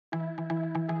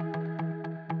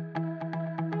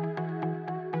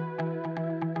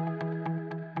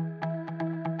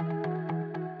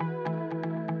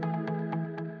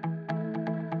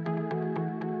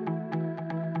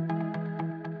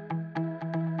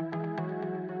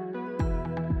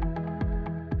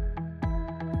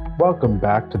Welcome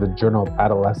back to the Journal of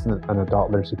Adolescent and Adult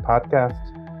Literacy podcast.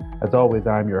 As always,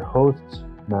 I'm your host,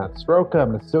 Matt Sroka.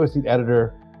 I'm an associate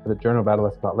editor for the Journal of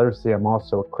Adolescent and Adult Literacy. I'm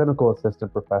also a clinical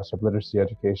assistant professor of literacy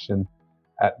education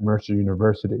at Mercer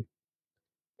University.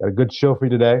 Got a good show for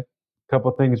you today. A couple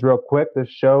things real quick. This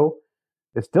show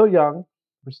is still young.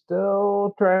 We're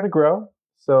still trying to grow.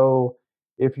 So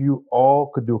if you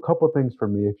all could do a couple things for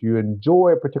me, if you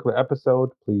enjoy a particular episode,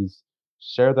 please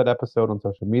share that episode on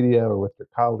social media or with your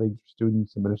colleagues,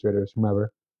 students, administrators,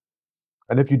 whomever.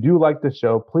 And if you do like the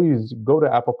show, please go to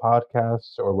Apple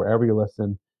Podcasts or wherever you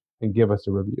listen and give us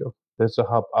a review. This will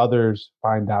help others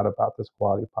find out about this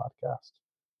quality podcast.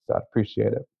 So I'd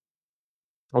appreciate it.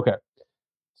 Okay.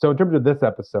 So in terms of this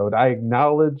episode, I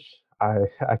acknowledge, I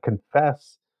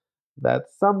confess that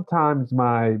sometimes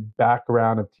my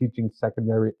background of teaching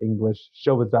secondary English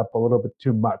shows up a little bit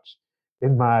too much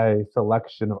in my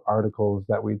selection of articles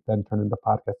that we then turn into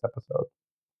podcast episodes.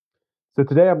 So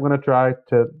today I'm going to try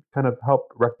to kind of help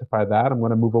rectify that. I'm going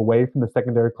to move away from the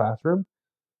secondary classroom.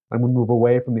 I'm going to move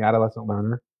away from the adolescent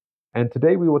learner. And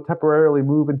today we will temporarily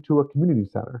move into a community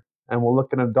center, and we'll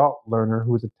look at an adult learner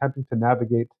who is attempting to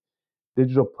navigate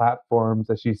digital platforms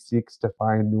as she seeks to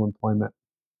find new employment.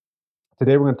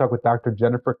 Today we're going to talk with Dr.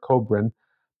 Jennifer Kobrin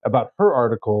about her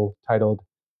article titled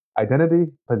Identity,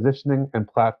 Positioning, and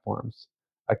Platforms,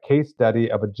 a case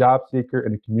study of a job seeker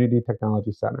in a community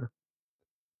technology center.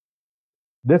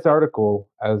 This article,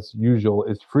 as usual,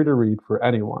 is free to read for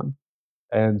anyone.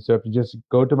 And so if you just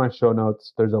go to my show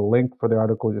notes, there's a link for the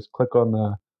article. Just click on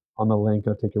the link.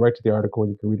 It'll take you right to the article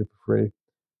and you can read it for free.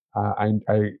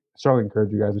 I strongly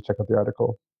encourage you guys to check out the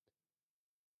article.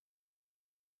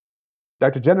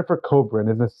 Dr. Jennifer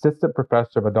Kobrin is an assistant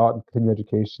professor of adult and continuing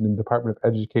education in the Department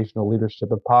of Educational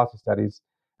Leadership and Policy Studies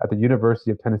at the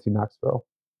University of Tennessee, Knoxville.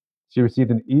 She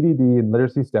received an EDD in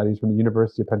Literacy Studies from the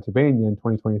University of Pennsylvania in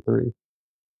 2023.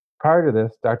 Prior to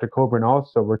this, Dr. Kobrin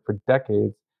also worked for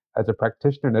decades as a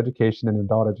practitioner in education and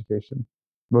adult education,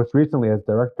 most recently as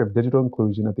Director of Digital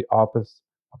Inclusion at the Office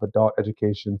of Adult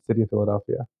Education, City of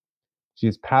Philadelphia. She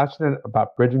is passionate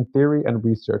about bridging theory and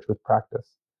research with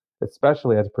practice,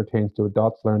 especially as it pertains to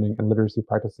adults' learning and literacy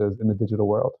practices in the digital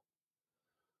world.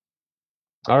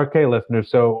 Okay, listeners,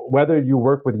 so whether you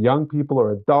work with young people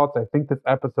or adults, I think this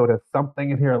episode has something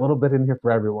in here, a little bit in here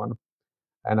for everyone.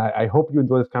 And I hope you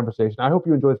enjoy this conversation. I hope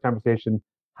you enjoy this conversation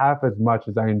half as much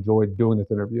as I enjoyed doing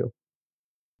this interview.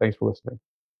 Thanks for listening.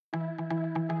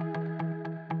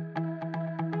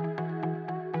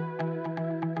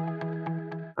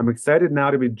 I'm excited now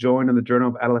to be joined on the Journal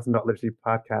of Adolescent Adult Literacy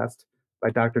podcast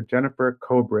by Dr. Jennifer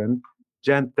Kobrin.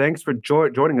 Jen, thanks for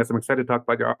joining us. I'm excited to talk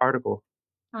about your article.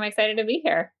 I'm excited to be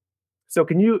here. So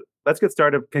let's get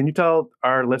started. Can you tell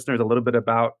our listeners a little bit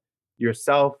about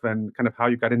yourself and kind of how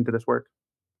you got into this work?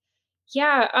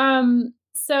 Yeah.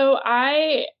 So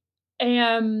I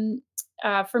am,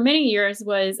 for many years,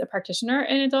 was a practitioner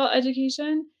in adult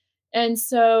education. And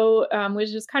so,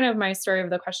 which is kind of my story of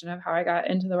the question of how I got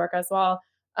into the work as well.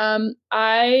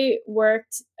 I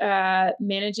worked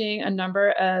managing a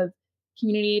number of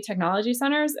community technology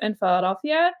centers in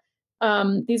Philadelphia.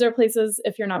 These are places,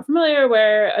 if you're not familiar,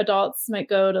 where adults might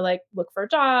go to like look for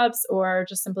jobs or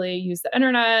just simply use the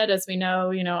internet. As we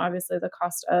know, obviously the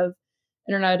cost of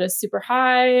internet is super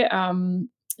high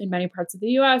in many parts of the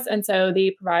US. And so they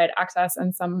provide access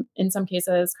and in some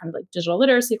cases, kind of like digital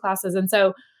literacy classes. And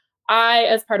so I,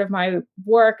 as part of my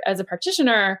work as a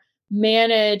practitioner,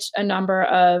 manage a number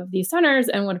of these centers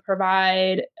and would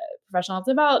provide professional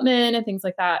development and things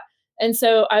like that. And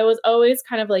so I was always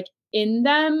kind of like in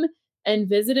them and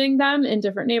visiting them in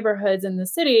different neighborhoods in the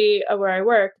city where I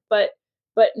worked, but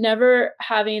never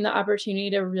having the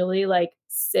opportunity to really like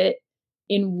sit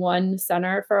in one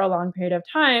center for a long period of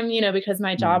time, because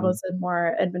my job was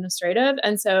more administrative.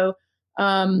 And so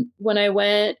when I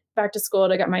went back to school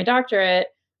to get my doctorate,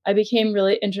 I became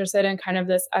really interested in kind of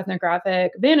this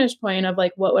ethnographic vantage point of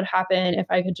like what would happen if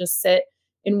I could just sit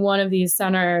in one of these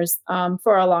centers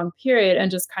for a long period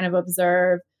and just kind of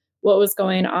observe what was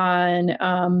going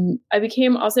on. I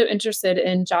became also interested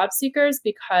in job seekers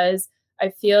because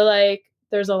I feel like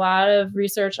there's a lot of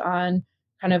research on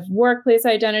kind of workplace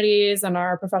identities and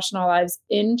our professional lives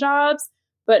in jobs,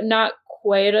 but not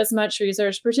quite as much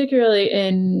research, particularly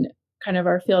in kind of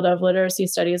our field of literacy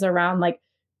studies around like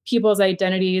people's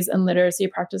identities and literacy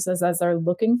practices as they're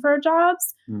looking for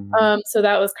jobs. So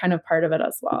that was kind of part of it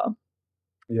as well.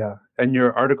 Yeah. And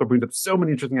your article brings up so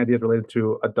many interesting ideas related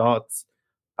to adults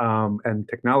and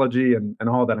technology and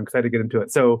all that. I'm excited to get into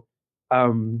it. So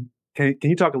can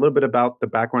you talk a little bit about the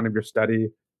background of your study?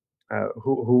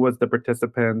 Who was the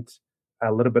participant,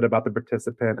 a little bit about the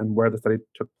participant and where the study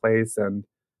took place, and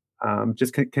Can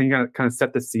you kind of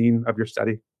set the scene of your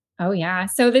study? Oh, yeah.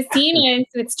 So the scene is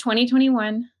it's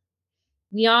 2021.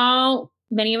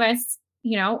 Many of us,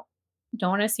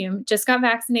 don't assume, just got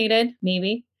vaccinated,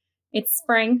 maybe. It's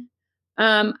spring.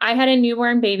 I had a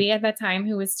newborn baby at that time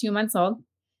who was 2 months old.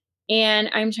 And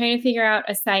I'm trying to figure out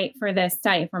a site for this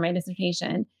study for my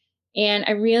dissertation. And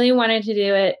I really wanted to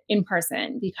do it in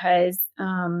person because,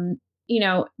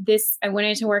 I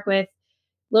wanted to work with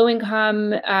low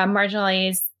income,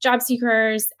 marginalized job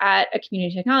seekers at a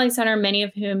community technology center, many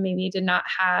of whom maybe did not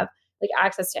have like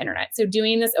access to internet. So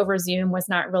doing this over Zoom was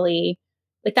not really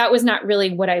that was not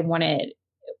really what I wanted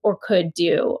or could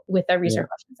do with the Yeah. research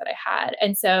questions that I had.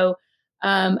 And so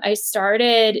I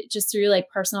started just through like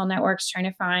personal networks trying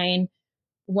to find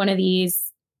one of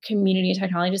these community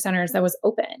technology centers that was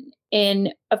open.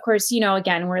 And of course,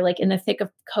 again, we're like in the thick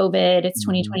of COVID, it's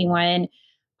Mhm. 2021.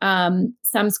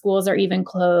 Some schools are even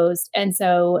closed. And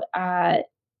so, I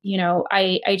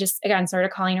just, again,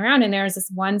 started calling around and there was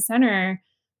this one center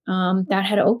that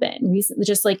had opened recently.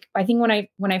 Just like, I think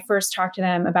when I first talked to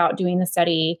them about doing the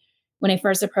study, when I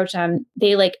first approached them,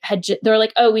 they like they're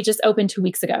like, oh, we just opened 2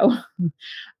 weeks ago.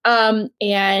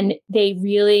 And they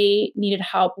really needed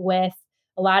help with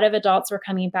a lot of adults were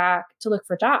coming back to look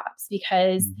for jobs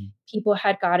because Mhm. people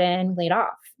had gotten laid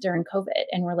off during COVID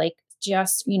and were like,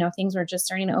 just, things were just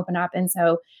starting to open up. And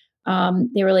so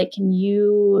they were like, can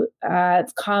you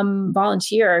come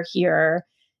volunteer here?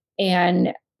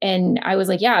 And I was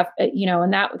like, yeah,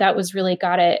 and that was really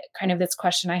got it kind of this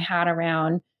question I had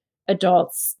around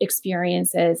adults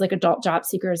experiences, like adult job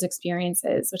seekers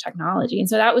experiences with technology. And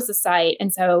so that was the site.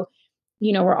 And so,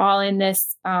 we're all in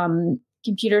this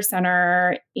computer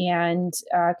center and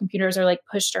computers are like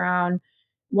pushed around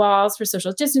walls for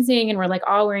social distancing and we're like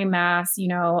all wearing masks,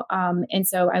 and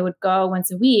so I would go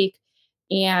once a week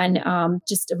and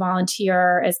just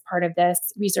volunteer as part of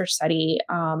this research study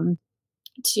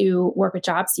to work with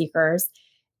job seekers.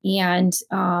 And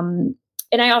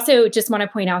and I also just want to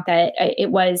point out that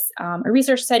it was a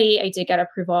research study. I did get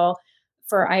approval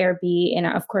for IRB, and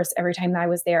of course, every time that I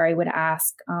was there, I would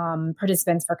ask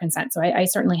participants for consent. So I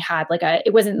certainly had like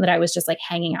it wasn't that I was just like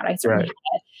hanging out. I certainly Right.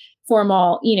 had a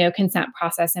formal, consent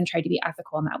process and tried to be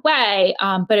ethical in that way.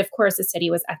 But of course, the study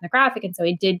was ethnographic, and so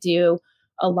I did do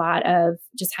a lot of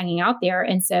just hanging out there.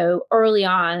 And so early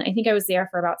on, I think I was there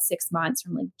for about 6 months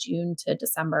from like June to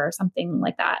December or something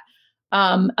like that.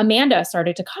 Amanda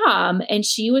started to come and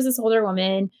she was this older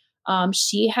woman.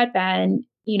 She had been,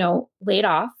 laid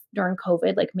off during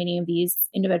COVID, like many of these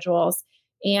individuals,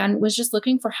 and was just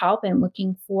looking for help and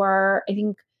looking for, I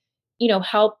think,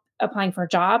 help applying for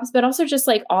jobs, but also just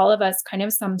like all of us, kind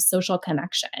of some social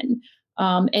connection.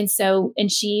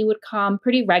 And she would come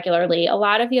pretty regularly. A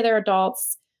lot of the other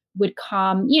adults would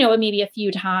come, maybe a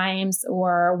few times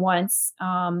or once,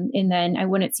 and then I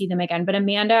wouldn't see them again. But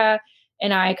Amanda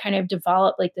and I kind of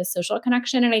developed like this social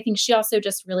connection. And I think she also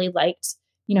just really liked,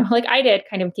 like I did,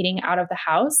 kind of getting out of the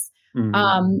house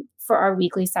Mhm. for our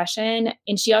weekly session.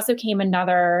 And she also came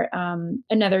another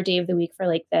day of the week for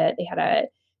like they had a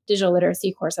digital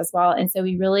literacy course as well. And so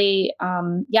we really,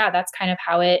 that's kind of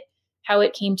how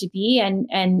it came to be.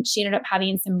 And she ended up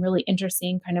having some really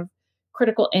interesting kind of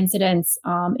critical incidents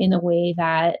in the way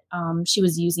that she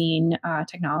was using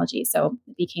technology. So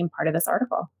it became part of this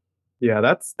article. Yeah,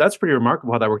 that's pretty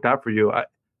remarkable how that worked out for you.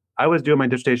 I was doing my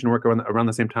dissertation work around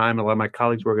the same time. A lot of my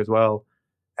colleagues work as well,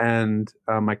 and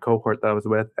my cohort that I was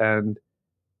with, and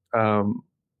um,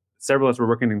 several of us were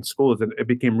working in schools, and it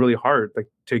became really hard, like,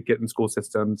 to get in school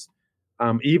systems.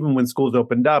 Even when schools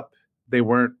opened up, they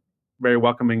weren't very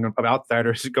welcoming of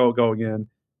outsiders going in,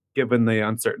 given the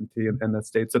uncertainty in the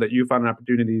state. So that you found an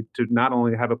opportunity to not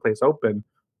only have a place open,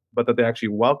 but that they actually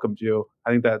welcomed you. I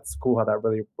think that's cool how that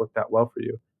really worked out well for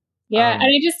you. Yeah, and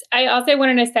Um, I also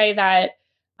wanted to say that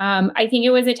I think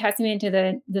it was a testament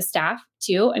to the staff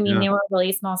too. I mean, yeah, they were a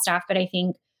really small staff, but I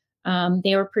think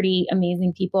they were pretty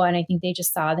amazing people, and I think they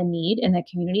just saw the need in the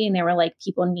community, and they were like,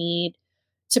 people need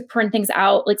to print things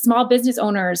out. Like small business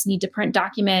owners need to print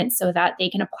documents so that they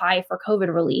can apply for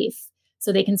COVID relief,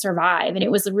 so they can survive. And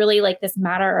it was really like this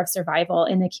matter of survival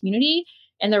in the community.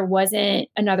 And there wasn't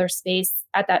another space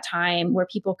at that time where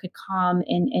people could come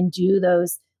and do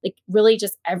those like really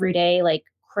just everyday like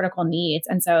critical needs.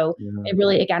 And so yeah. it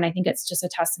really, again, I think it's just a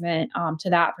testament to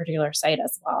that particular site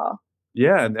as well.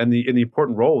 Yeah, and the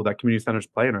important role that community centers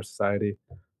play in our society.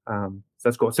 So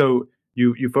that's cool. So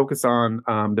you focus on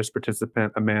this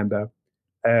participant Amanda,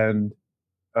 and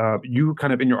you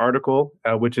kind of in your article,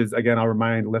 which is again, I'll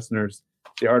remind listeners,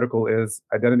 the article is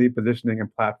 "Identity, Positioning,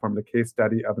 and Platform: The Case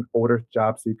Study of an Older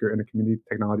Job Seeker in a Community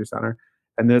Technology Center."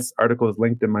 And this article is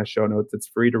linked in my show notes. It's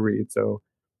free to read, so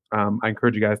I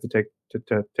encourage you guys to take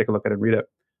a look at it and read it.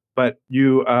 But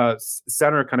you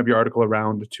center kind of your article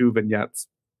around two vignettes,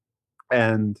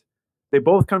 and they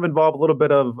both kind of involve a little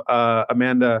bit of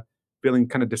Amanda feeling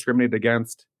kind of discriminated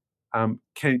against.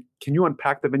 Can you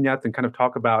unpack the vignettes and kind of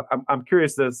talk about? I'm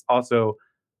curious this also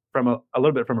from a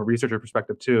little bit from a researcher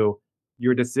perspective too.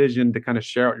 Your decision to kind of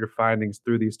share out your findings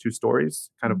through these two stories.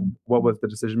 Kind of what was the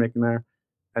decision making there,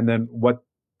 and then what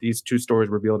these two stories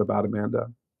revealed about Amanda.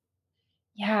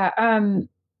 Yeah. I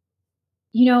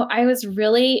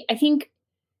think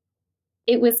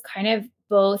it was kind of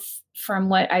both from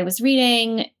what I was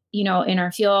reading, in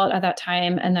our field at that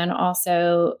time, and then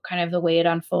also kind of the way it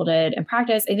unfolded in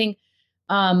practice. I think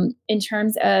in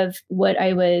terms of what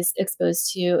I was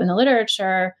exposed to in the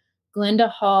literature, Glinda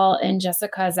Hall and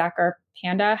Jessica Zacher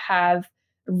Panda have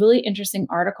a really interesting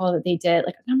article that they did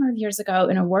like a number of years ago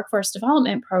in a workforce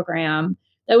development program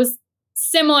that was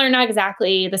similar, not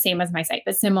exactly the same as my site,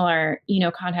 but similar,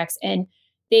 context. And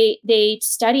they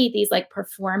studied these like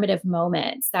performative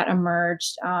moments that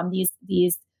emerged,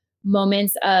 these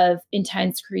moments of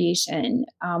intense creation,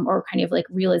 or kind of like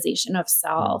realization of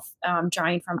self,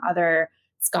 drawing from other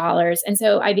scholars. And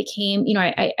so I became,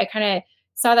 I kind of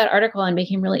saw that article and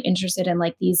became really interested in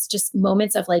like these just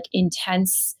moments of like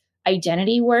intense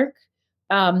identity work,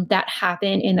 that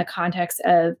happen in the context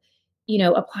of,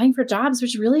 applying for jobs,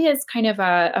 which really is kind of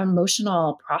a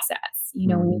emotional process. When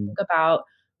you Mm, think about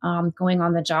going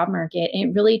on the job market,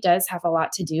 it really does have a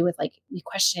lot to do with like we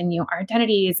question, our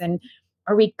identities and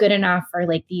are we good enough for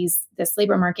like this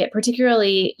labor market,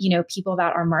 particularly, people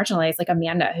that are marginalized, like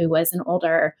Amanda, who was an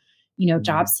older,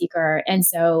 job mm, seeker. And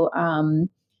so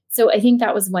I think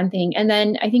that was one thing. And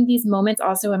then I think these moments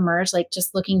also emerged, like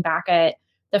just looking back at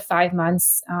the 5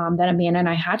 months that Amanda and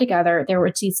I had together, there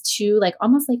were these two, like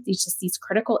almost like these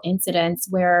critical incidents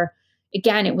where,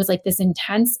 again, it was like this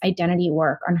intense identity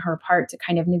work on her part to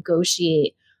kind of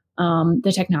negotiate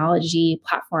the technology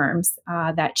platforms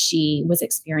that she was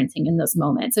experiencing in those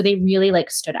moments. So they really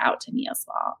like stood out to me as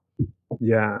well.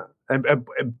 yeah, and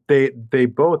they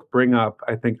both bring up,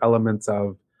 I think, elements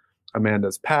of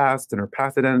Amanda's past and her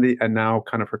past identity, and now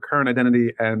kind of her current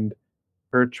identity, and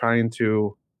her trying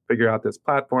to figure out this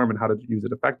platform and how to use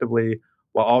it effectively,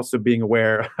 while also being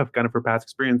aware of kind of her past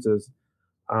experiences.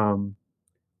 Um,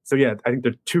 so yeah, I think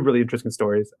they're two really interesting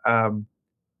stories.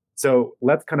 So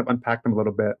let's kind of unpack them a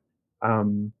little bit.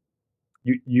 Um,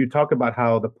 you talk about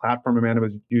how the platform Amanda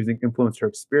was using influenced her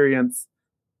experience.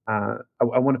 I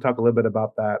want to talk a little bit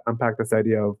about that, unpack this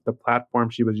idea of the platform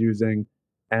she was using,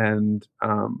 and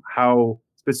how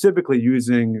specifically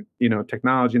using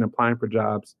technology and applying for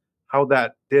jobs, how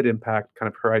that did impact kind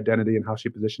of her identity and how she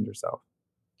positioned herself.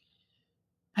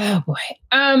 Oh boy.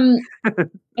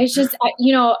 It's just,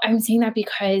 I'm saying that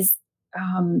because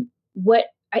what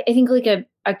I think like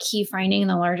a key finding in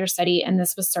the larger study, and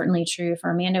this was certainly true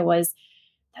for Amanda, was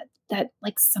that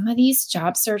like some of these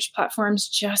job search platforms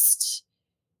just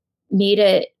made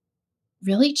it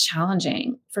really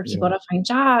challenging for people Yeah. to find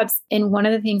jobs. And one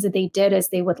of the things that they did is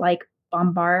they would like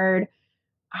bombard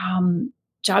um,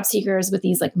 job seekers with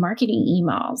these like marketing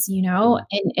emails, Mm,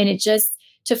 and it just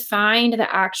to find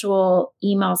the actual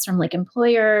emails from like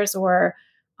employers or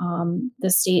the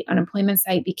state unemployment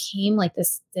site became like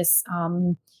this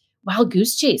wild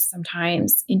goose chase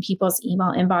sometimes in people's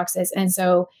email inboxes. And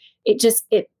so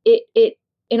it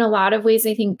in a lot of ways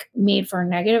I think made for a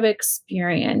negative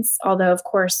experience. Although of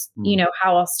course, mm,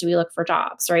 how else do we look for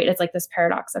jobs, right? It's like this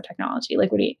paradox of technology.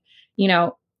 Like what do you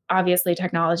know, obviously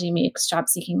technology makes job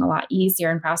seeking a lot easier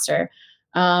and faster.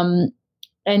 Um,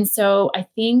 and so I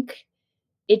think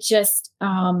it just,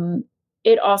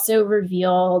 it also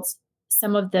revealed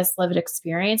some of this lived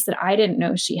experience that I didn't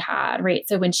know she had, right?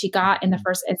 So when she got in the mm.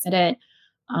 first incident,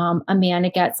 Amanda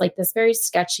gets like this very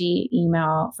sketchy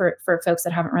email for folks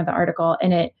that haven't read the article.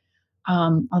 And it,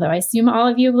 although I assume all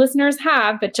of you listeners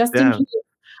have, but just in Yeah. case,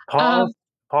 um,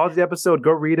 Pause the episode,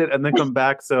 go read it, and then come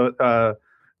back so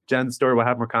Jen's story will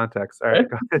have more context. All right,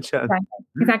 go ahead, Jen. exactly,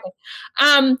 exactly.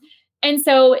 Um, and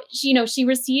so she, she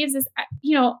receives this,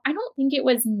 I don't think it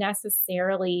was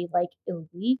necessarily like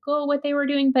illegal what they were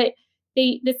doing, but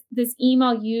this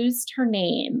email used her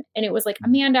name and it was like, Mm,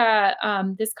 Amanda,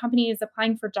 this company is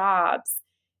applying for jobs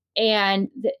and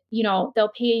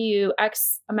they'll pay you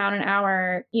X amount an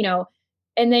hour,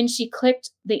 and then she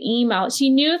clicked the email. She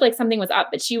knew like something was up,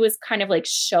 but she was kind of like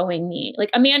showing me. Like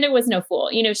Amanda was no fool.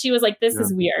 She was like, this yeah.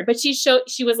 is weird. But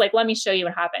she was like, let me show you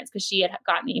what happens because she had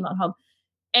gotten the email at home.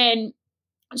 And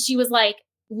she was like,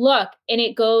 look, and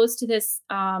it goes to this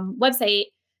website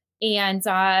and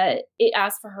it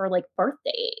asked for her like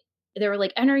birthday. They were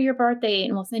like, enter your birthday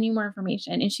and we'll send you more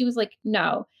information. And she was like,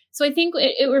 no. So I think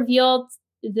it revealed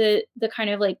the kind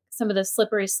of like some of the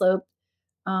slippery slope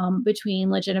between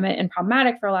legitimate and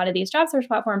problematic for a lot of these job search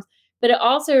platforms. But it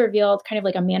also revealed kind of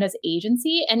like Amanda's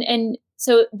agency, and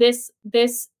so this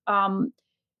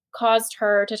caused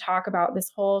her to talk about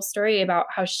this whole story about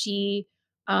how she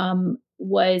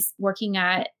was working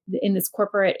in this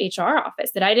corporate HR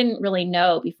office that I didn't really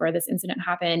know before this incident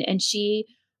happened, and she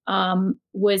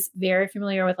was very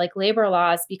familiar with like labor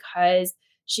laws because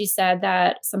she said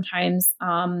that sometimes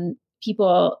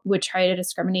people would try to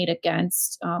discriminate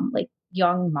against like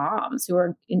young moms who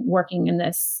are working in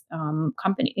this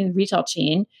company in retail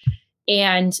chain,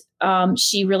 and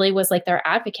she really was like their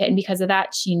advocate. And because of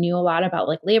that, she knew a lot about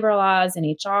like labor laws and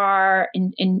HR.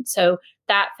 And so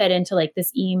that fed into like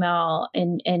this email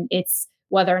and it's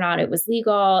whether or not it was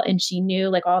legal. And she knew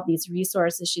like all of these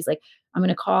resources. She's like, I'm going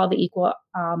to call the Equal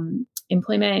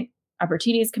Employment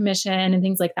Opportunities Commission and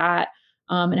things like that.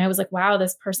 And I was like, wow,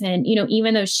 this person,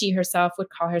 even though she herself would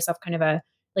call herself kind of a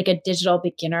digital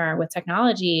beginner with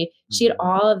technology, she had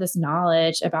all of this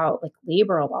knowledge about like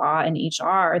labor law and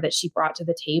HR that she brought to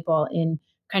the table in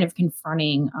kind of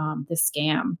confronting this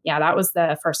scam. Yeah, that was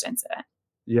the first incident.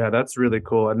 Yeah, that's really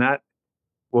cool. And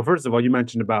well, first of all, you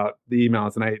mentioned about the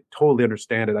emails, and I totally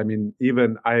understand it. I mean,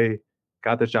 even I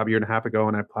got this job a year and a half ago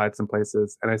and I applied some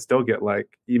places and I still get like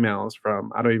emails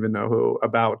from, I don't even know who,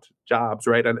 about jobs,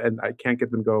 right? And I can't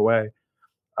get them to go away.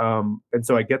 And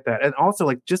so I get that. And also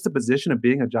like just the position of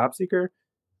being a job seeker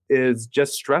is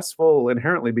just stressful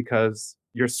inherently because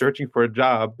you're searching for a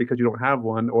job because you don't have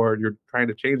one or you're trying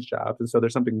to change jobs. And so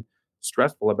there's something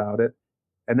stressful about it.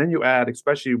 And then you add,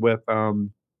 especially with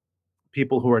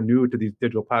people who are new to these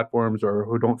digital platforms or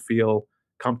who don't feel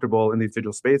comfortable in these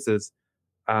digital spaces,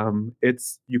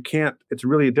 it's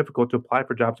really difficult to apply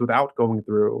for jobs without going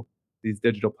through these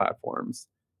digital platforms.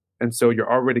 And so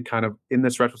you're already kind of in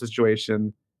this stressful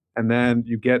situation. And then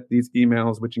you get these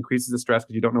emails, which increases the stress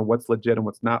because you don't know what's legit and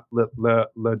what's not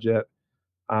legit.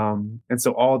 And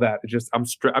so all that,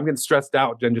 I'm getting stressed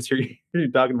out, Jen, just hear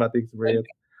you talking about the experience.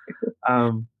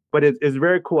 But it's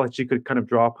very cool that she could kind of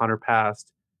draw upon her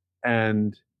past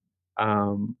and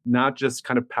not just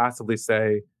kind of passively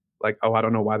say, like, oh, I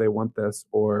don't know why they want this,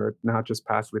 or not just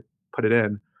passively put it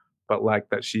in, but like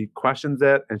that she questions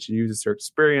it and she uses her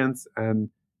experience and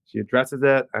she addresses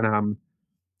it. And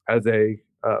as a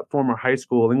former high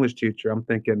school English teacher, I'm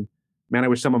thinking, man, I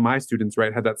wish some of my students,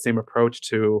 right, had that same approach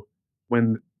to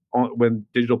when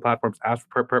digital platforms ask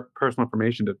for personal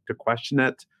information to question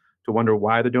it, to wonder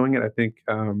why they're doing it. I think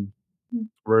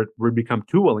we become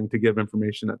too willing to give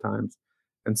information at times.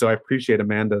 And so I appreciate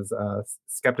Amanda's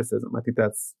skepticism. I think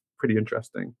that's pretty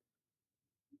interesting.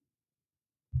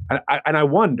 And I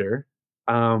wonder,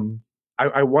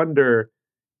 I wonder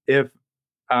if,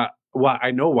 well,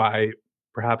 I know why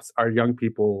perhaps our young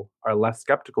people are less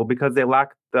skeptical because they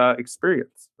lack the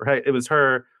experience, right? It was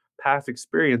her past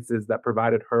experiences that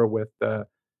provided her with the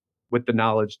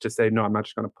knowledge to say, no, I'm not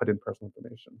just going to put in personal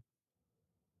information.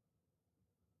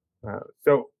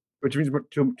 So, which brings me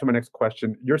to my next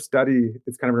question. Your study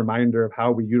is kind of a reminder of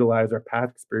how we utilize our past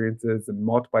experiences and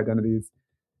multiple identities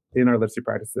in our literacy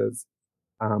practices.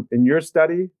 In your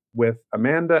study with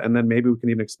Amanda, and then maybe we can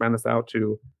even expand this out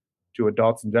to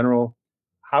adults in general,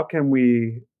 how can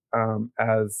we,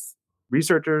 as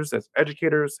researchers, as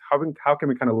educators, how can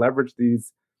we kind of leverage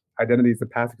these identities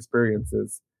and past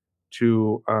experiences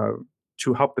to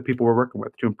help the people we're working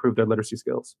with to improve their literacy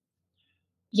skills?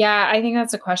 Yeah, I think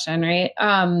that's a question, right?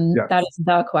 Yes. That is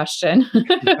the question.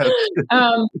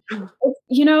 Um,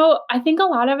 I think a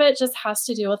lot of it just has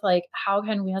to do with like how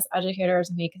can we as educators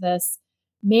make this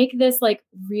like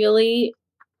really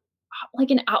like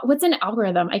what's an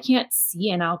algorithm? I can't see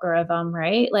an algorithm,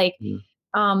 right? Like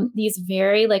these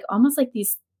very like almost like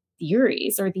these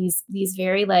theories or these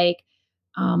very like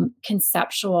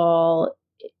conceptual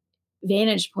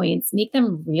vantage points, make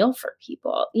them real for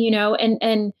people,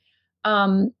 and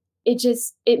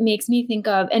it makes me think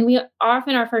of, and we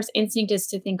often, our first instinct is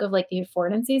to think of like the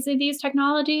affordances of these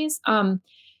technologies.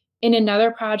 In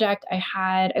another project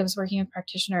I was working with a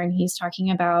practitioner and he's talking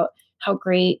about how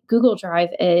great Google Drive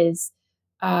is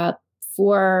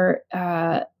for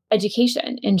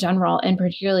education in general, and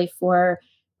particularly for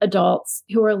adults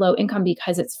who are low income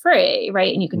because it's free,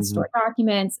 right? And you can store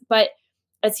documents. But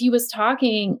as he was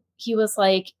talking, he was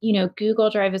like, Google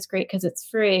Drive is great because it's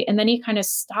free. And then he kind of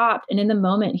stopped. And in the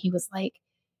moment, he was like,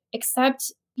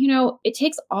 except, it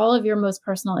takes all of your most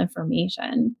personal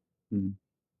information. And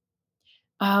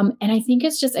I think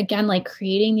it's just, again, like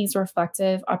creating these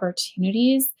reflective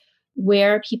opportunities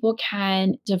where people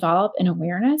can develop an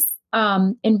awareness.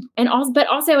 And also, but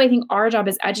also I think our job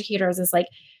as educators is like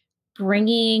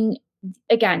bringing,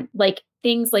 again, like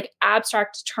things like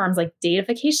abstract terms like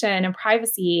datafication and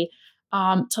privacy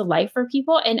to life for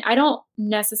people. And I don't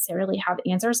necessarily have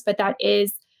answers, but I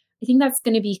think that's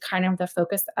going to be kind of the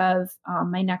focus of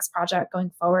my next project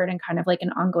going forward, and kind of like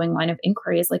an ongoing line of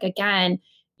inquiries. Like, again,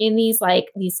 in these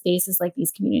spaces, like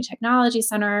these community technology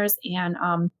centers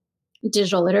and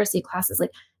digital literacy classes, like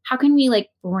how can we like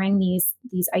bring these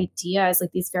ideas,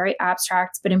 like these very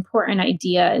abstract but important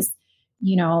ideas,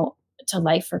 you know, to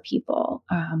life for people.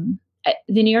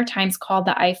 The New York Times called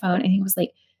the iPhone, I think it was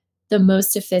like the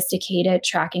most sophisticated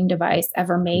tracking device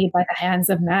ever made by the hands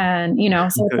of man, you know?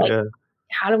 So it's like, Yeah.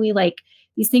 how do we like,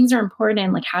 these things are important,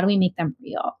 and like, how do we make them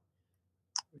real?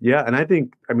 Yeah, and I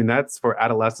think, I mean, that's for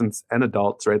adolescents and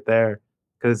adults right there,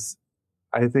 because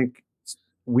I think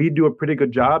we do a pretty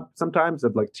good job sometimes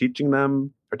of like teaching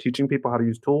them or teaching people how to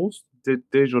use tools,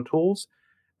 digital tools.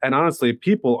 And honestly,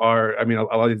 people are, I mean, a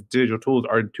lot of these digital tools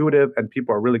are intuitive, and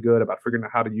people are really good about figuring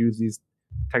out how to use these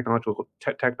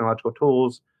technological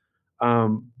tools.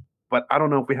 Um, but I don't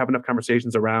know if we have enough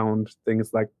conversations around things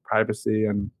like privacy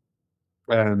and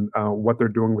what they're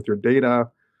doing with your data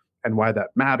and why that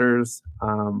matters.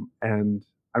 And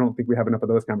I don't think we have enough of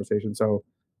those conversations. So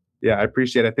yeah, I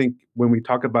appreciate it. I think when we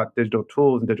talk about digital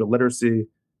tools and digital literacy,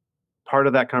 part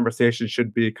of that conversation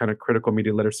should be kind of critical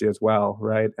media literacy as well,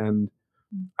 right? And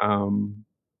um,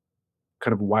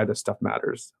 kind of why this stuff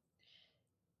matters.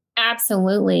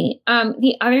 Absolutely.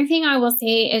 The other thing I will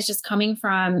say is, just coming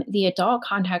from the adult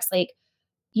context, like,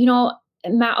 you know,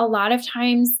 Matt, a lot of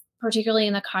times, particularly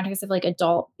in the context of like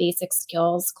adult basic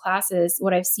skills classes,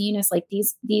 what I've seen is like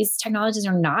these technologies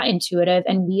are not intuitive,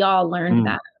 and we all learned Mm,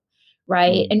 them,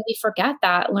 right? mm, And we forget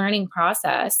that learning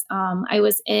process. I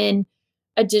was in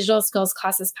a digital skills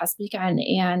class this past weekend,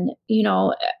 and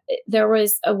there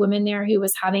was a woman there who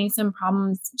was having some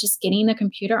problems just getting the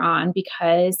computer on,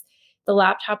 because the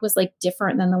laptop was like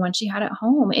different than the one she had at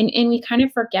home. And we kind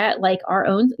of forget like our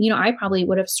own, I probably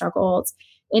would have struggled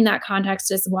in that context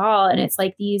as well. And it's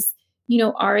like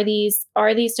are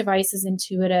these devices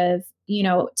intuitive,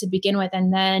 to begin with?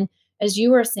 And then, as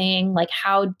you were saying, like,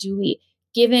 how do we,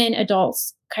 given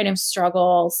adults kind of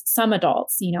struggles, some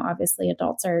adults, obviously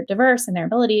adults are diverse in their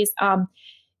abilities,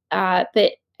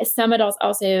 but some adults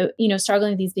also,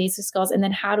 struggling with these basic skills. And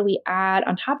then how do we add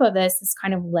on top of this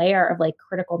kind of layer of like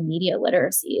critical media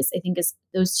literacies? I think is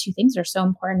those two things are so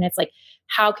important. It's like,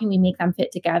 how can we make them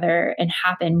fit together and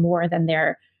happen more than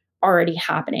they're already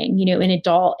happening, in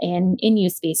adult and in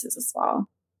youth spaces as well?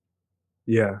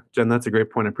 yeah, Jen, that's a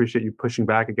great point. I appreciate you pushing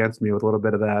back against me with a little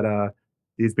bit of that.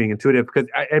 These being intuitive, because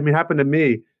I mean, it happened to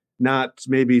me not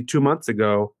maybe 2 months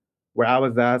ago, where I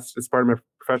was asked as part of my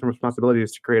professional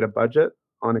responsibilities to create a budget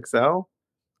on Excel,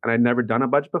 and I'd never done a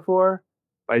budget before,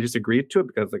 but I just agreed to it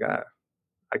because like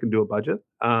I can do a budget.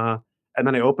 And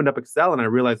then I opened up Excel and I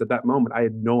realized at that moment I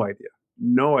had no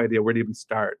idea where to even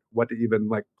start, what to even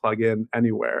like plug in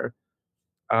anywhere.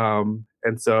 And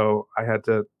so I had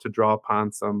to draw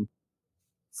upon some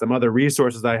other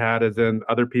resources I had, as in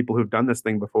other people who've done this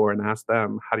thing before, and asked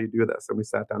them, how do you do this? And we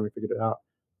sat down and we figured it out.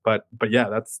 But yeah,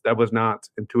 that was not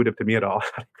intuitive to me at all,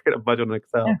 how to create a budget on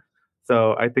Excel.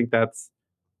 So I think that's,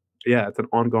 yeah, it's an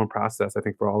ongoing process, I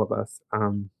think, for all of us.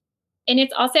 And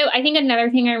it's also, I think another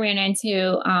thing I ran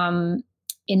into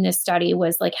in this study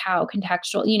was like how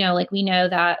contextual, like we know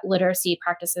that literacy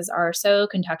practices are so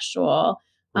contextual.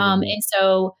 Mhm. And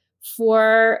so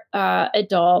for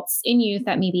adults and youth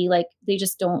that maybe like they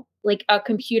just don't, like a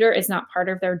computer is not part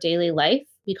of their daily life,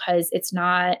 because it's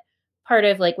not part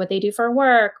of like what they do for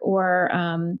work, or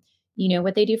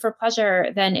what they do for pleasure,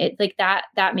 then it like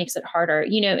that makes it harder,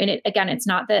 and it, again, it's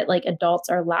not that like adults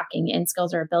are lacking in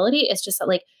skills or ability. It's just that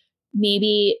like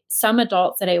maybe some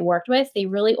adults that I worked with, they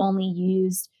really only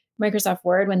used Microsoft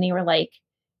Word when they were like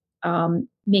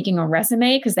making a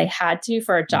resume because they had to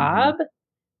for a Mhm. job.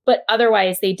 But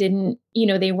otherwise, they didn't,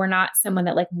 they were not someone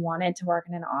that like wanted to work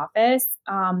in an office.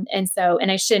 And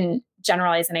I shouldn't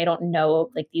generalize, and I don't know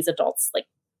like these adults like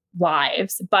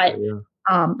lives, but Yeah.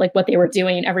 like what they were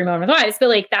doing in every moment of their lives. But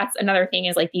like that's another thing,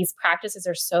 is like these practices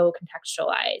are so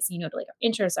contextualized, to like our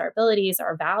interests, our abilities,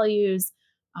 our values.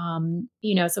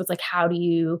 So it's like, how do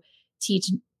you teach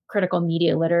critical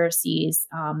media literacies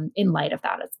in light of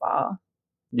that as well?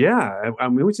 Yeah, I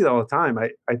mean, we see that all the time.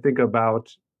 I think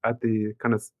about at the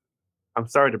kind of, I'm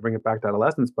sorry to bring it back to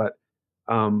adolescence, but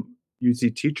you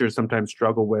see teachers sometimes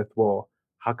struggle with, well,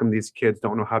 how come these kids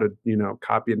don't know how to,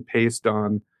 copy and paste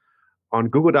on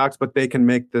Google Docs, but they can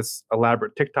make this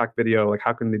elaborate TikTok video. Like,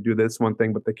 how can they do this one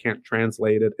thing, but they can't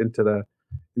translate it into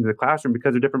the classroom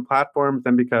because they're different platforms,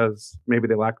 and because maybe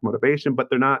they lack motivation, but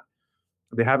they're not.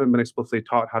 they haven't been explicitly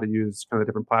taught how to use kind of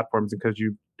different platforms. Because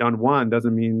you've done one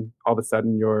doesn't mean all of a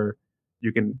sudden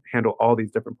you can handle all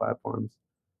these different platforms.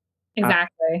 Uh,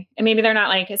 Exactly. And maybe they're not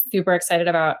like super excited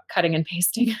about cutting and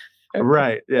pasting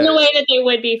right. in Yeah. the way that they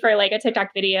would be for like a TikTok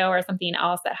video or something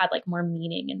else that had like more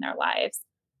meaning in their lives.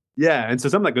 Yeah. And so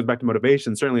something that goes back to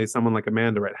motivation. Certainly, someone like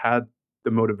Amanda, right, had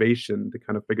the motivation to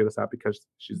kind of figure this out because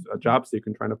she's a job seeker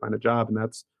and trying to find a job, and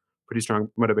that's pretty strong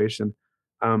motivation.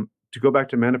 To go back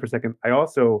to Amanda for a second, I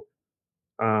also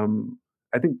Um,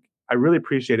 I think I really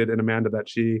appreciated in Amanda that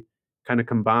she kind of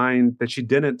combined that she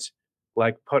didn't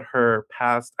like put her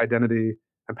past identity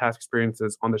and past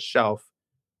experiences on the shelf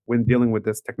when dealing with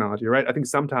this technology, right? I think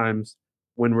sometimes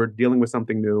when we're dealing with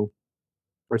something new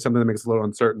or something that makes us a little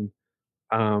uncertain,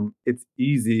 it's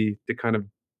easy to kind of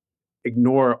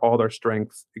ignore all our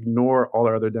strengths, ignore all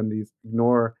our other identities,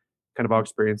 ignore kind of our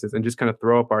experiences, and just kind of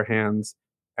throw up our hands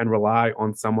and rely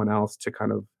on someone else to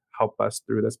kind of help us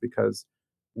through this because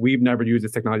we've never used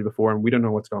this technology before and we don't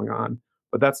know what's going on.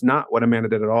 But that's not what Amanda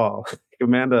did at all.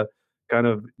 Amanda kind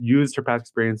of used her past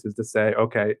experiences to say,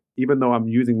 okay, even though I'm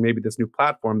using maybe this new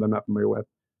platform that I'm not familiar with,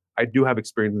 I do have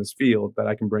experience in this field that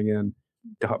I can bring in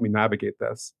to help me navigate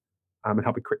this and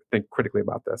help me think critically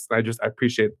about this. And I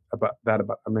appreciate about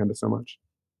Amanda so much.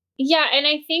 Yeah, and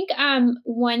I think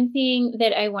one thing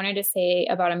that I wanted to say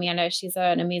about Amanda, she's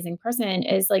an amazing person,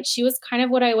 is like she was kind of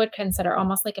what I would consider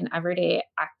almost like an everyday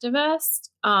activist.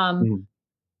 Mhm.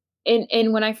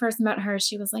 And when I first met her,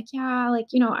 she was like, "Yeah, like,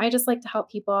 I just like to help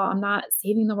people. I'm not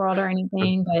saving the world or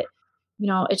anything, but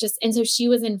it's just." And so she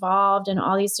was involved in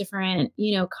all these different,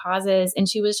 causes, and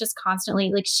she was just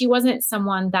constantly like she wasn't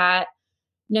someone that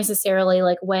necessarily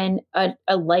like when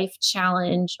a life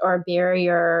challenge or a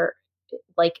barrier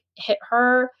like hit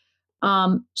her,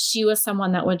 she was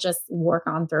someone that would just work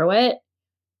on through it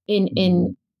Mhm.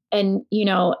 in and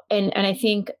and I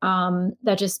think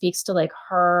that just speaks to like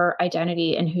her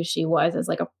identity and who she was as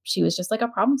like she was just like a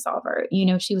problem solver.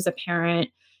 She was a parent.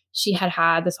 She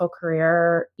had this whole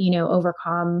career,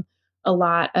 overcome a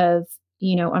lot of,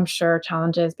 I'm sure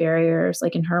challenges, barriers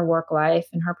like in her work life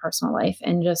and her personal life,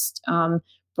 and just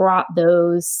brought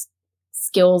those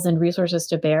skills and resources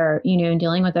to bear, in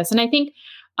dealing with this. And I think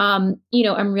I'm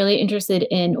really interested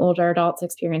in older adults'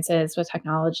 experiences with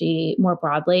technology more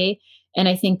broadly. And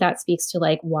I think that speaks to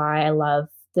like why I love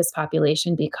this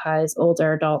population, because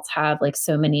older adults have like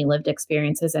so many lived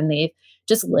experiences and they've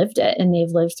just lived it and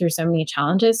they've lived through so many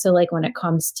challenges. So like when it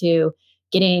comes to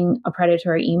getting a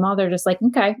predatory email, they're just like,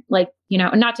 okay, like,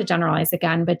 not to generalize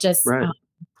again, but just, Right.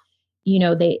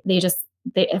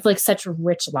 they have like such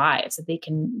rich lives that they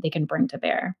can bring to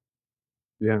bear.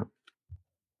 Yeah,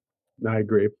 I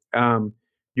agree.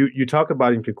 You talk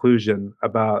about in conclusion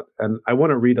about, and I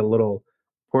want to read a little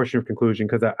portion of conclusion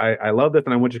because I love this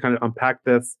and I want you to kind of unpack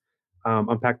this,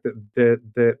 unpack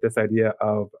this idea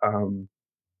of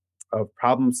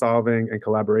problem solving and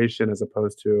collaboration as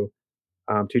opposed to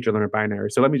teacher learner binary.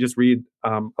 So let me just read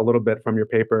a little bit from your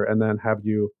paper and then have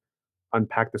you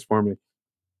unpack this for me.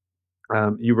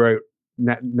 You wrote,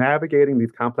 navigating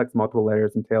these complex multiple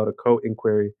layers entailed a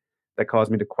co-inquiry that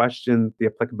caused me to question the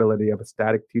applicability of a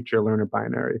static teacher-learner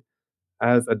binary.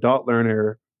 As adult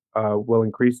learning will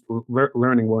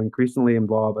increasingly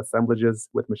involve assemblages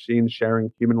with machines sharing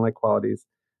human-like qualities.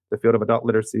 The field of adult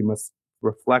literacy must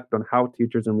reflect on how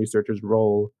teachers and researchers'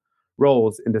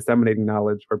 roles in disseminating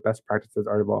knowledge or best practices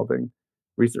are evolving.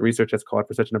 Recent research has called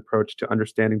for such an approach to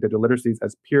understanding digital literacies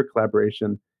as peer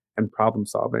collaboration and problem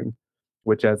solving,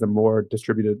 which has a more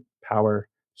distributed power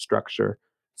structure.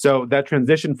 So that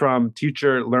transition from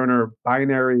teacher learner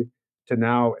binary to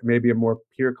now maybe a more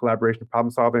peer collaboration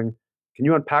problem solving. Can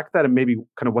you unpack that and maybe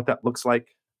kind of what that looks like?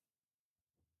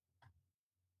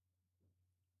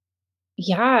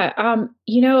 Yeah,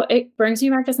 it brings me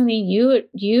back to something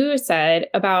you said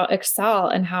about Excel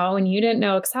and how when you didn't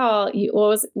know Excel,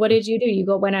 what did you do? You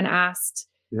go went and asked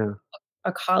Yeah,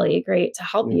 a colleague, right, to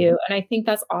help yeah, you. And I think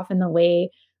that's often the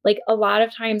way, like a lot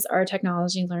of times our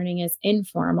technology learning is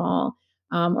informal,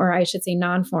 or I should say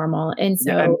non-formal. And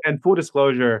yeah. so And full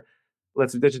disclosure,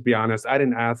 let's just be honest. I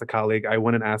didn't ask a colleague. I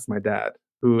went and asked my dad,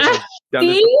 who has done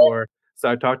this see, before. So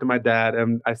I talked to my dad,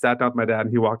 and I sat down with my dad, and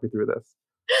he walked me through this.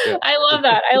 Yeah, I love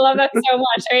that. I love that so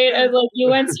much, right? It's like you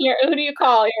went to your who do you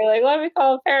call? You're like, let me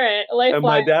call a parent, a and lifeline.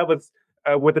 my dad was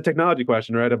with the technology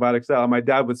question, right, about Excel. My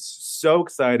dad was so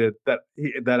excited that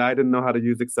I didn't know how to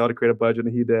use Excel to create a budget,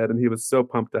 and he did, and he was so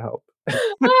pumped to help.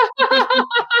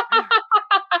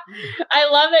 I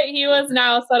love that he was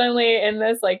now suddenly in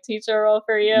this like teacher role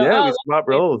for you. Yeah, Oh, we that's swap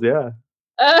great. roles. Yeah.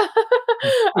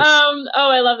 Oh,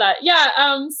 I love that.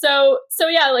 Yeah. So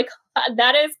yeah, like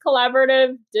that is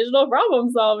collaborative digital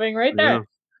problem solving right there. Yeah.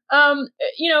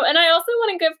 And I also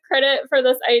want to give credit for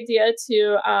this idea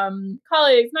to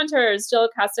colleagues, mentors, Jill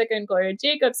Kastick and Gloria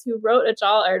Jacobs, who wrote a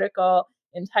JAL article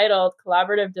entitled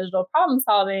Collaborative Digital Problem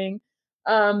Solving.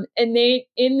 And they,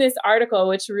 in this article,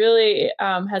 which really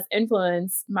has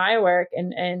influenced my work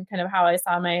and kind of how I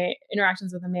saw my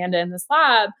interactions with Amanda in this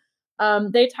lab,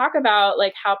 they talk about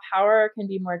like how power can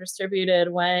be more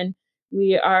distributed when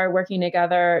we are working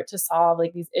together to solve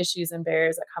like these issues and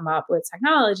barriers that come up with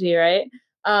technology, right?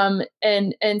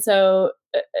 And so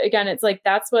again, it's like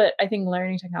that's what I think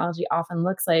learning technology often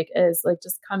looks like, is like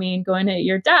just going to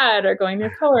your dad or going to a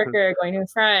coworker, going to a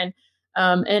friend,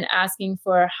 and asking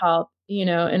for help, in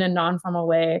a non-formal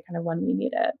way, kind of when we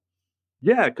need it.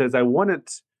 Yeah, because I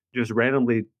wouldn't just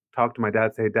randomly talk to my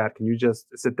dad, say, "Dad, can you just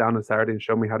sit down on Saturday and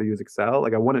show me how to use Excel?"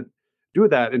 Like, I wouldn't do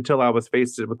that until I was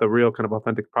faced with a real kind of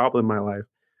authentic problem in my life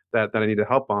that I needed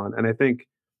help on. And I think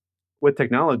with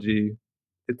technology,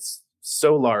 it's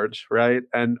so large, right?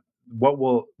 And what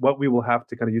we will have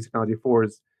to kind of use technology for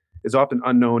is often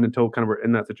unknown until kind of we're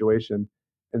in that situation.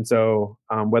 And so,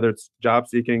 whether it's job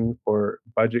seeking or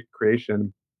budget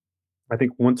creation, I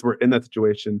think once we're in that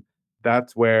situation,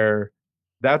 that's where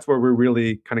that's where we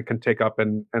really kind of can take up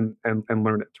and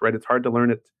learn it, right? It's hard to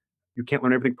learn it. You can't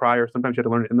learn everything prior. Sometimes you have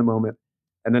to learn it in the moment,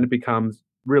 and then it becomes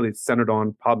really centered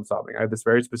on problem solving. I have this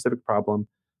very specific problem,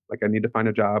 like I need to find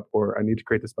a job or I need to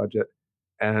create this budget,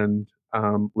 and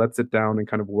let's sit down and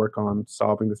kind of work on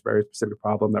solving this very specific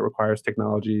problem that requires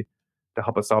technology to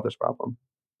help us solve this problem.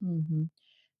 Mhm.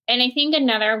 And I think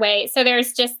another way, so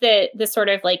there's just the sort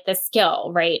of like the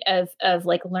skill, right? Of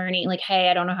like learning, like, hey,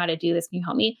 I don't know how to do this. Can you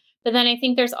help me? But then I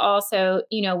think there's also,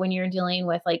 when you're dealing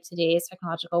with like today's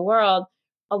technological world,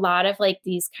 a lot of like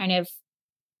these kind of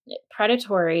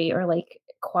predatory or like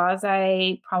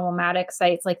quasi problematic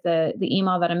sites, like the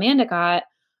email that Amanda got.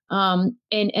 And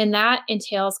that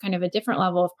entails kind of a different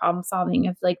level of problem solving,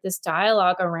 of like this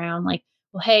dialogue around like,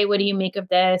 well, hey, what do you make of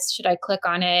this? Should I click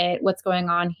on it? What's going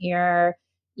on here?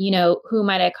 Who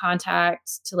might I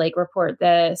contact to like report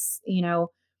this,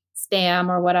 spam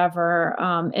or whatever.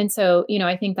 And so,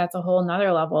 I think that's a whole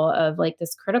nother level of like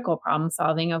this critical problem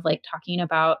solving, of like talking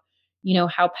about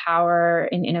how power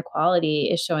and inequality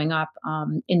is showing up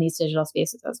in these digital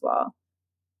spaces as well.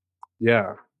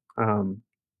 Yeah. Um,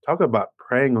 Talk about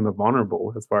preying on the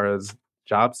vulnerable as far as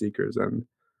job seekers and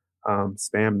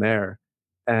spam there.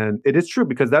 And it is true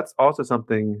because that's also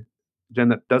something, Jen,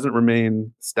 that doesn't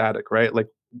remain static, right? Like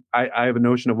I have a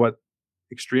notion of what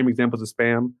extreme examples of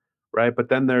spam, right? But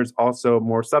then there's also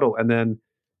more subtle. And then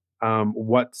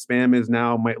what spam is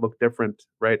now might look different,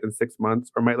 right, in 6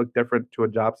 months, or might look different to a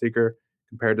job seeker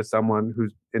compared to someone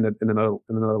who's in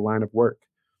another line of work,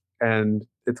 and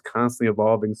it's constantly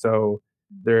evolving. So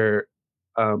there,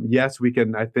 yes, we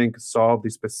can, I think, solve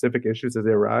these specific issues as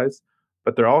they arise,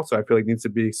 but there also, I feel like, needs to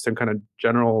be some kind of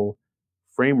general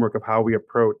framework of how we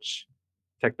approach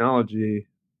technology,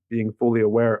 being fully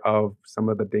aware of some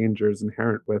of the dangers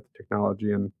inherent with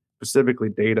technology and specifically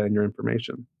data and your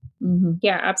information.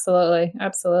 Yeah, absolutely.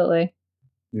 Absolutely.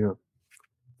 Yeah.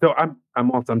 So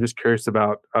I'm just curious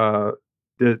about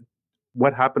did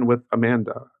what happened with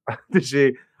Amanda? Did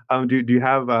she do you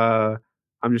have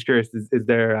I'm just curious, is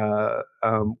there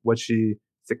was she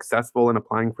successful in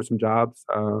applying for some jobs?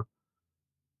 Do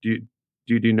you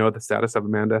do you know the status of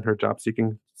Amanda and her job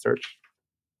seeking search?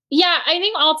 Yeah, I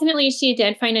think ultimately she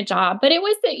did find a job, but it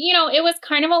was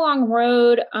kind of a long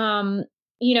road.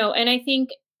 And I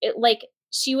think like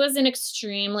she was an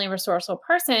extremely resourceful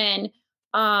person.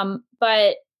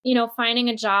 But finding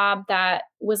a job that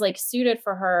was like suited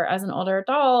for her as an older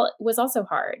adult was also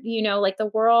hard. Like the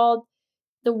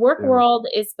work Yeah. world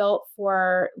is built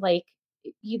for like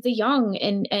the young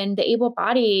and the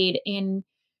able-bodied, and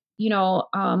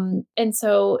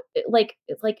so like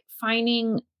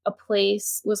finding a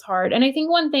place was hard. And I think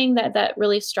one thing that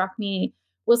really struck me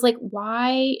was like,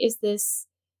 why is this,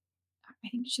 I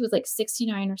think she was like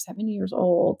 69 or 70 years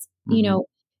old, Mhm.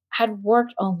 had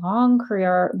worked a long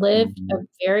career, lived a Mhm.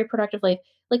 very productive life.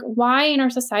 Like, why in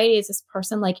our society is this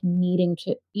person like needing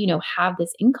to, have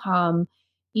this income,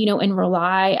 and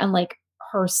rely on like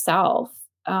herself?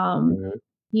 Right.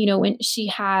 When she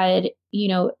had,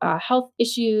 health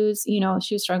issues, she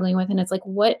was struggling with. And it's like,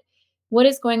 what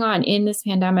is going on in this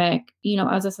pandemic,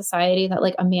 as a society, that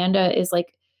like Amanda is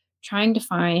like trying to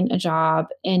find a job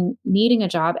and needing a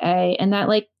job, and that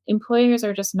like employers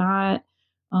are just not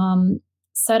um,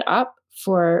 set up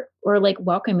for, or like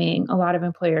welcoming a lot of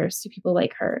employers to people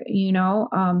like her.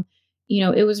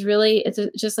 it was really,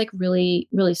 just like really,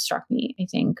 really struck me, I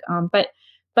think.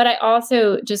 But I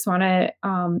also just want to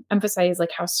emphasize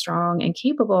like how strong and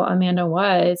capable Amanda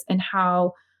was, and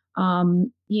how,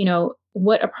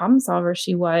 what a problem solver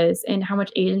she was, and how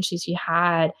much agency she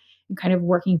had, and kind of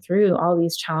working through all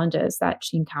these challenges that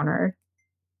she encountered.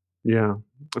 Yeah,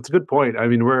 that's a good point. I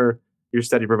mean, your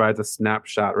study provides a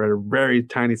snapshot, right? A very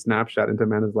tiny snapshot into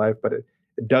Amanda's life, but it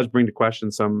does bring to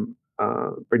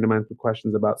mind some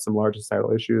questions about some large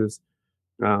societal issues.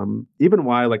 Even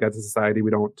why, like as a society,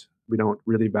 we don't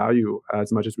really value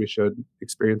as much as we should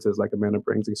experiences like Amanda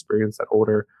brings, experience that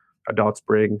older adults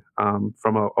bring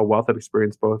from a wealth of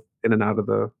experience both in and out of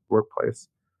the workplace.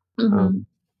 Mhm. Um,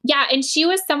 Yeah, and she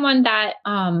was someone that,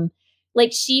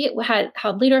 like, she had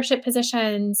held leadership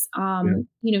positions,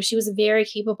 yeah, she was very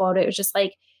capable, but it was just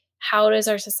like, how does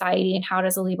our society and how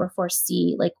does the labor force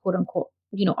see, like, quote, unquote,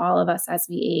 all of us as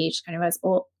we age, kind of as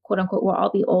old quote, unquote, "We'll all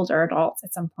be older adults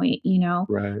at some point."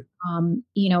 right.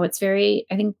 It's very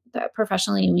I think that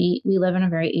professionally, we live in a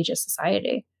very ageist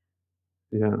society.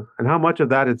 Yeah, and how much of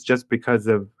that is just because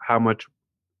of how much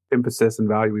emphasis and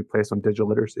value we place on digital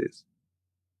literacies?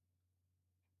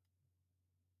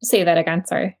 Say that again,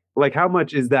 sorry. Like, how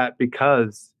much is that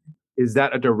because is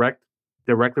that a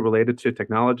directly related to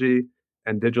technology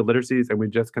and digital literacies, and we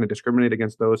just kinda discriminate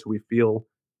against those who we feel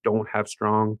don't have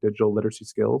strong digital literacy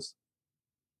skills?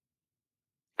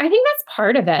 I think that's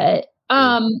part of it.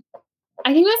 Yeah,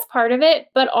 I think that's part of it,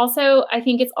 but also I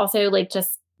think it's also like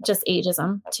just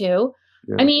ageism too.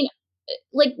 I yeah, mean,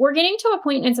 like we're getting to a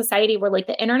point in society where like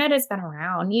the internet has been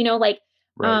around, like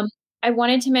right. um I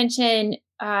wanted to mention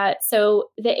so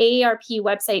the AARP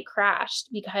website crashed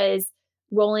because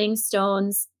Rolling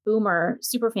Stones boomer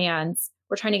super fans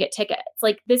were trying to get tickets.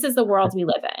 Like this is the world we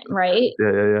live in, right?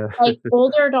 Yeah, yeah, Like, yeah.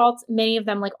 older adults, many of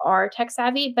them, like, are tech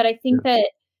savvy, but I Yeah, think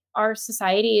that our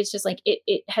society is just, like,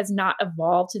 it has not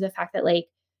evolved to the fact that, like,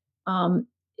 um,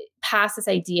 past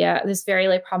this very,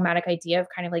 like, problematic idea of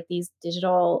kind of, like, these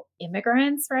digital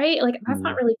immigrants, right? Like, that's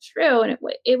not mhm, really true, and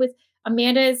it was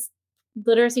Amanda's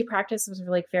literacy practice was,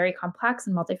 like, very complex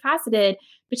and multifaceted,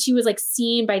 but she was, like,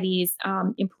 seen by these,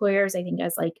 employers, I think,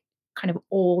 as, like, kind of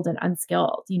old and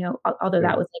unskilled, although yeah.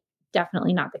 that was, like,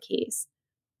 definitely not the case.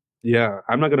 Yeah,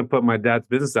 I'm not gonna put my dad's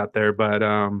business out there, but,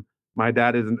 my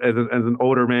dad is an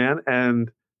older man,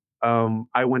 and,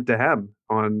 I went to him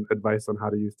on advice on how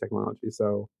to use technology,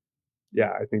 so,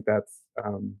 yeah, I think that's,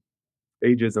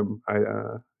 ageism,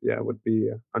 yeah, would be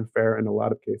unfair in a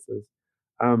lot of cases.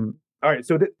 Alright,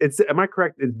 so am I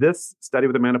correct, is this study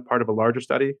with Amanda part of a larger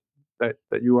study that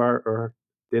you are or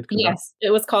did conduct? Yes,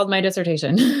 it was called my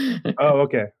dissertation. Oh,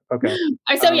 okay, okay.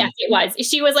 So yes, it was.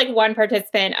 She was like one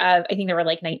participant of I think there were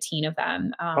like 19 of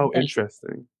them, Oh, that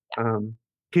interesting.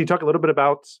 Can you talk a little bit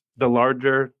about the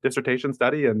larger dissertation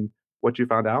study and what you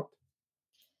found out?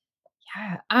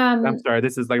 yeah, I'm sorry,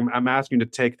 this is like I'm asking you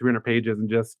to take 300 pages and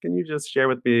can you just share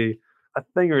with me a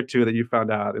thing or 2 that you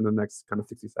found out in the next kind of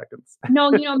 60 seconds?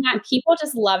 no, Matt, people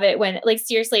just love it when like,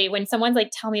 seriously, when someone's like,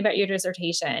 "Tell me about your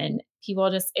dissertation," people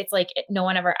just it's like no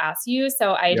one ever asks you,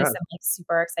 so I Yeah, just am, like,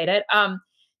 super excited.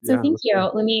 So yeah, thank let's you. hear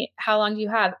Let me how long do you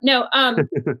have? No,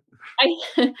 it.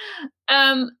 I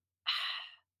um,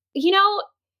 you know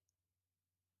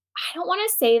I don't wanna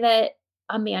say that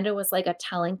Amanda was like a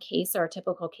telling case or a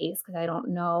typical case because I don't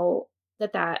know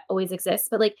that that always exists,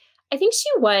 but, like, I think she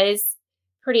was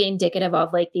pretty indicative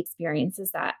of, like, the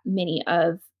experiences that many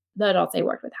of the adults I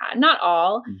worked with had. Not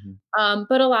all, Mhm,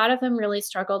 but a lot of them really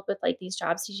struggled with, like, these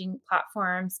job seeking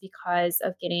platforms because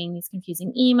of getting these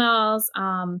confusing emails.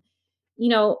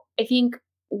 I think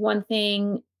one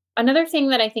thing another thing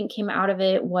that I think came out of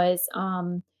it was,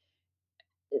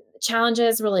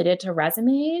 challenges related to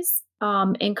resumes,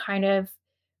 and kind of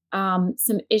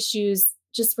some issues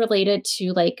just related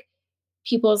to like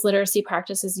people's literacy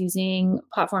practices using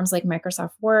platforms like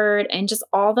Microsoft Word and just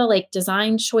all the like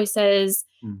design choices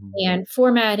mhm, and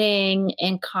formatting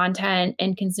and content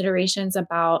and considerations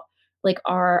about like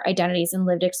our identities and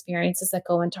lived experiences that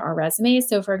go into our resumes.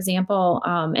 So, for example,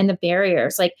 and the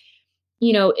barriers, like,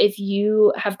 if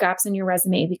you have gaps in your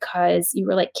resume because you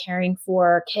were like caring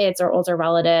for kids or older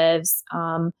relatives,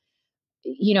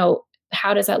 you know,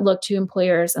 how does that look to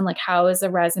employers, and like how is a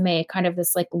resume kind of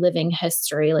this like living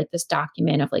history, like this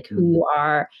document of like who mhm. you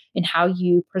are and how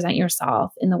you present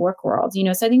yourself in the work world.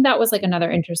 So I think that was like another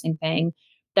interesting thing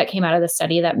that came out of the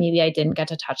study that maybe I didn't get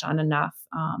to touch on enough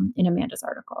in Amanda's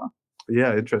article.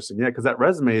 Yeah, interesting. Yeah, because that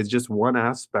resume is just one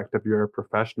aspect of your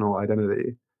professional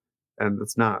identity, and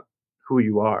it's not who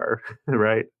you are,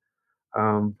 right?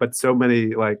 But so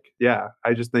many, like, yeah,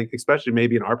 I just think, especially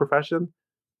maybe in our profession,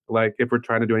 Like if we're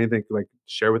trying to do anything, like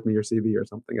share with me your CV or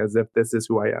something, as if this is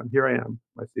who I am. Here I am,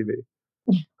 my CV.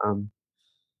 Um,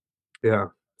 yeah.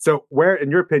 So where, in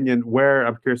your opinion, where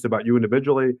I'm curious about you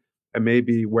individually, and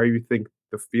maybe where you think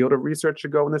the field of research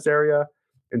should go in this area,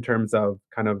 in terms of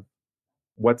kind of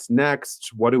what's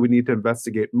next, what do we need to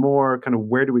investigate more, kind of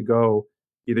where do we go,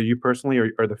 either you personally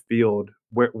or the field.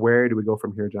 Where do we go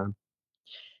from here, John?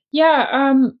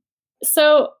 Yeah,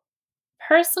 so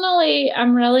personally,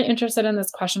 I'm really interested in this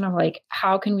question of like,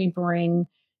 how can we bring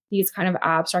these kind of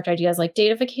abstract ideas like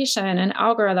datafication and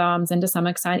algorithms and to some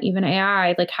extent even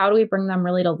AI, like how do we bring them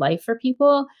really to life for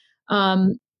people?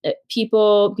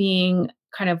 People being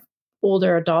kind of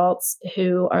older adults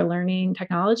who are learning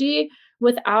technology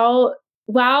without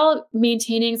while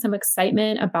maintaining some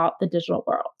excitement about the digital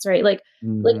worlds, right? Like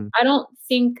Mhm. I don't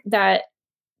think that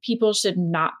people should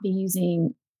not be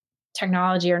using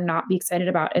technology or not be excited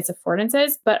about its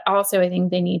affordances, but also I think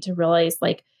they need to realize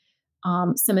like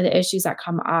some of the issues that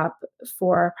come up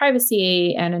for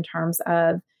privacy and in terms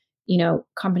of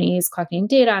companies collecting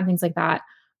data and things like that.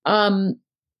 Um,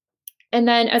 and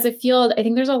then as a field, I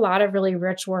think there's a lot of really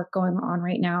rich work going on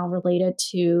right now related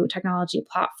to technology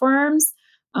platforms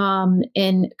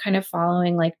in kind of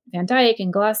following like Van Dyke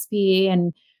and Gillespie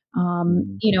and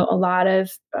Mhm. a lot of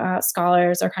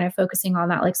scholars are kind of focusing on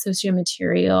that like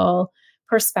sociomaterial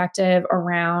perspective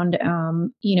around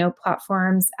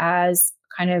platforms as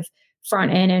kind of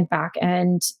front end and back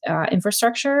end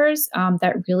infrastructures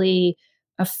that really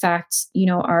affect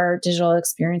our digital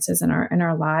experiences in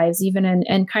our lives even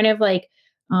and kind of like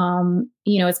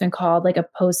it's been called like a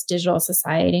post digital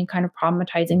society and kind of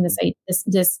problematizing Mhm.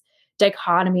 this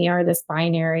dichotomy or this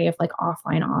binary of like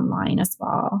offline online as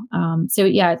well. So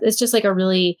yeah, it's just like a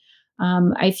really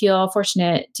I feel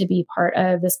fortunate to be part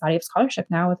of this body of scholarship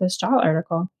now with this job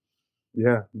article.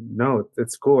 Yeah, no,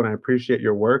 it's cool, and I appreciate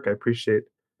your work. I appreciate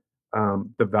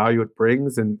the value it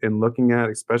brings in looking at,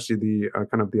 especially the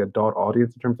kind of the adult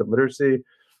audience in terms of literacy.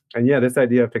 And yeah, this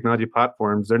idea of technology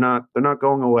platforms, they're not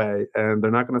going away, and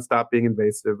they're not going to stop being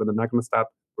invasive, and they're not going to stop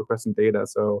requesting data.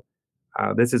 So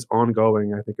this is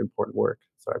ongoing, I think, important work.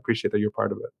 So I appreciate that you're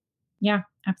part of it. Yeah,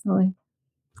 absolutely.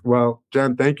 Well,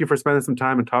 Jen, thank you for spending some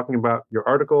time and talking about your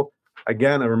article.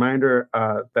 Again, a reminder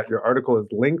that your article is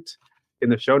linked in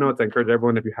the show notes. I encourage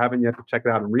everyone, if you haven't yet, to check it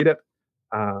out and read it.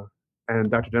 Uh, and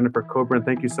Dr. Jennifer Kobrin,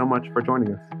 thank you so much for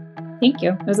joining us. Thank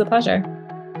you. It was a pleasure.